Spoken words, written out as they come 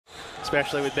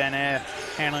especially with Ben Eyre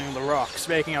handling the rock.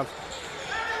 Speaking of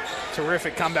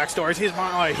terrific comeback stories, here's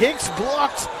my Hicks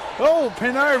blocked. Oh,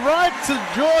 Pinot right to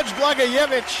George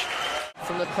Blagojevic.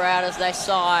 From the crowd as they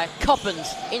sigh,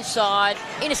 Coppins inside,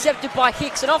 intercepted by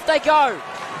Hicks, and off they go.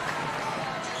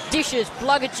 Dishes,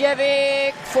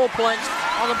 Blagojevic, 4 points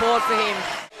on the board for him.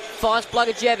 Finds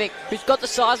Blagojevic, who's got the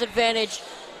size advantage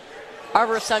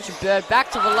over Assumption Bird.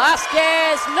 Back to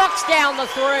Velasquez, knocks down the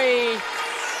 3.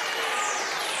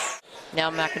 Now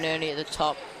McInerney at the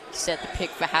top, set the pick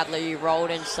for Hadley, who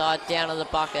rolled inside, down to the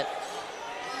bucket.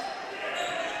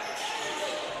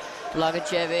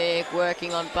 Blagojevic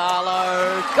working on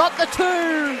Barlow, got the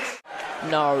 2!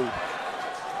 No.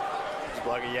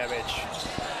 Blagojevic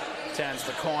turns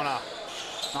the corner.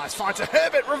 Nice fight to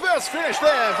Herbert, reverse finish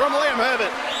there from Liam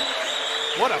Herbert.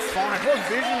 What a find, what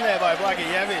vision there by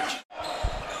Blagojevic.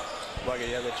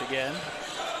 Blagojevic again.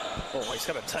 Oh, he's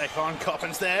got to take on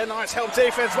Coppins there. Nice help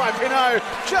defense by Pinot,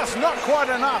 just not quite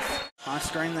enough. Nice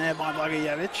screen there by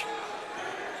Blagojevic.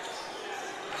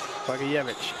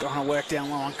 Blagojevic going to work down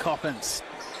low on Coppins.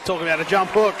 Talk about a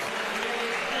jump hook.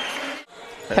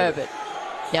 Herbert.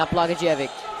 Now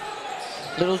Blagojevic.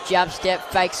 Little jab step,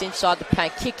 fakes inside the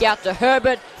paint. Kick out to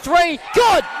Herbert. 3,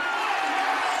 good!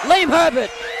 Liam Herbert.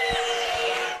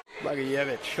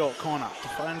 Blagojevic, short corner,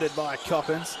 defended by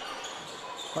Coppins.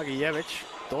 Blagojevic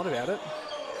thought about it.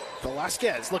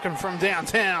 Velasquez looking from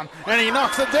downtown, and he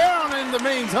knocks it down in the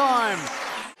meantime.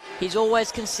 He's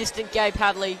always consistent, Gabe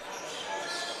Hadley.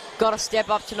 Got to step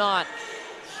up tonight.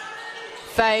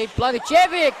 Fade,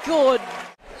 Blagojevic, good.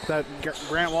 That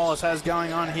Grant Wallace has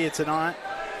going on here tonight.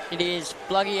 It is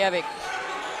Blagojevic,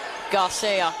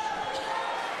 Garcia,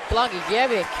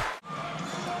 Blagojevic.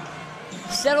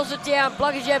 Settles it down,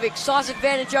 Blagojevic, size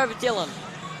advantage over Dillon.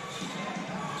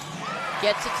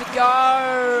 Gets it to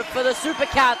go for the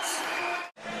Supercats.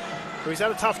 He's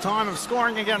had a tough time of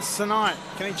scoring against tonight.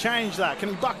 Can he change that? Can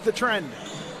he buck the trend?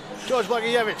 George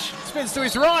Blagojevic spins to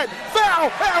his right. Foul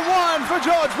and 1 for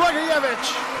George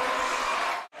Blagojevic.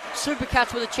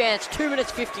 Supercats with a chance, 2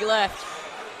 minutes 50 left.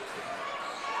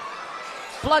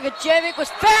 Blagojevic was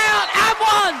fouled and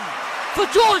 1 for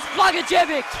George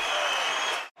Blagojevic.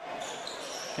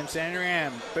 Can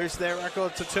Sandringham boost their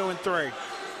record to 2 and 3?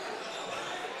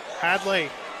 Hadley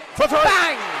for 3.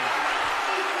 Bang!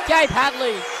 Gabe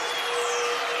Hadley.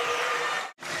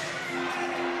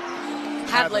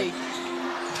 Hadley.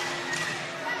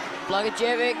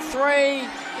 Blagojevic, 3.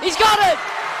 He's got it!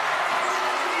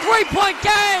 3-point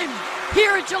game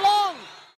here in July.